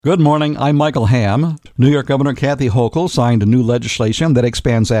Good morning, I'm Michael Ham. New York Governor Kathy Hochul signed new legislation that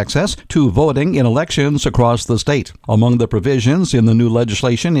expands access to voting in elections across the state. Among the provisions in the new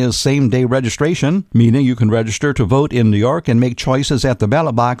legislation is same-day registration, meaning you can register to vote in New York and make choices at the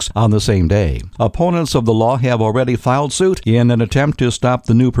ballot box on the same day. Opponents of the law have already filed suit in an attempt to stop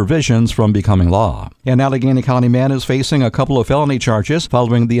the new provisions from becoming law. An Allegheny County man is facing a couple of felony charges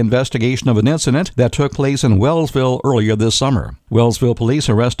following the investigation of an incident that took place in Wellsville earlier this summer. Wellsville police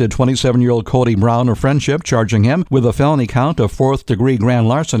arrested 27-year-old Cody Brown of Friendship, charging him with a felony count of fourth-degree grand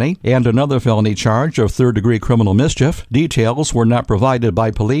larceny and another felony charge of third-degree criminal mischief. Details were not provided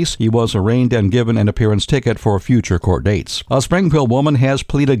by police. He was arraigned and given an appearance ticket for future court dates. A Springfield woman has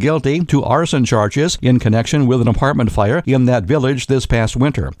pleaded guilty to arson charges in connection with an apartment fire in that village this past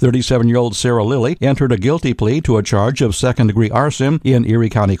winter. 37-year-old Sarah Lilly entered a guilty plea to a charge of second-degree arson in Erie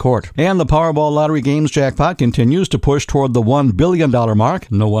County Court. And the Powerball Lottery Games jackpot continues to push toward the $1 billion mark.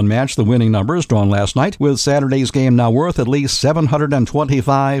 No one matched the winning numbers drawn last night, with Saturday's game now worth at least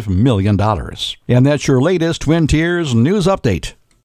 $725 million. And that's your latest Twin Tiers News Update.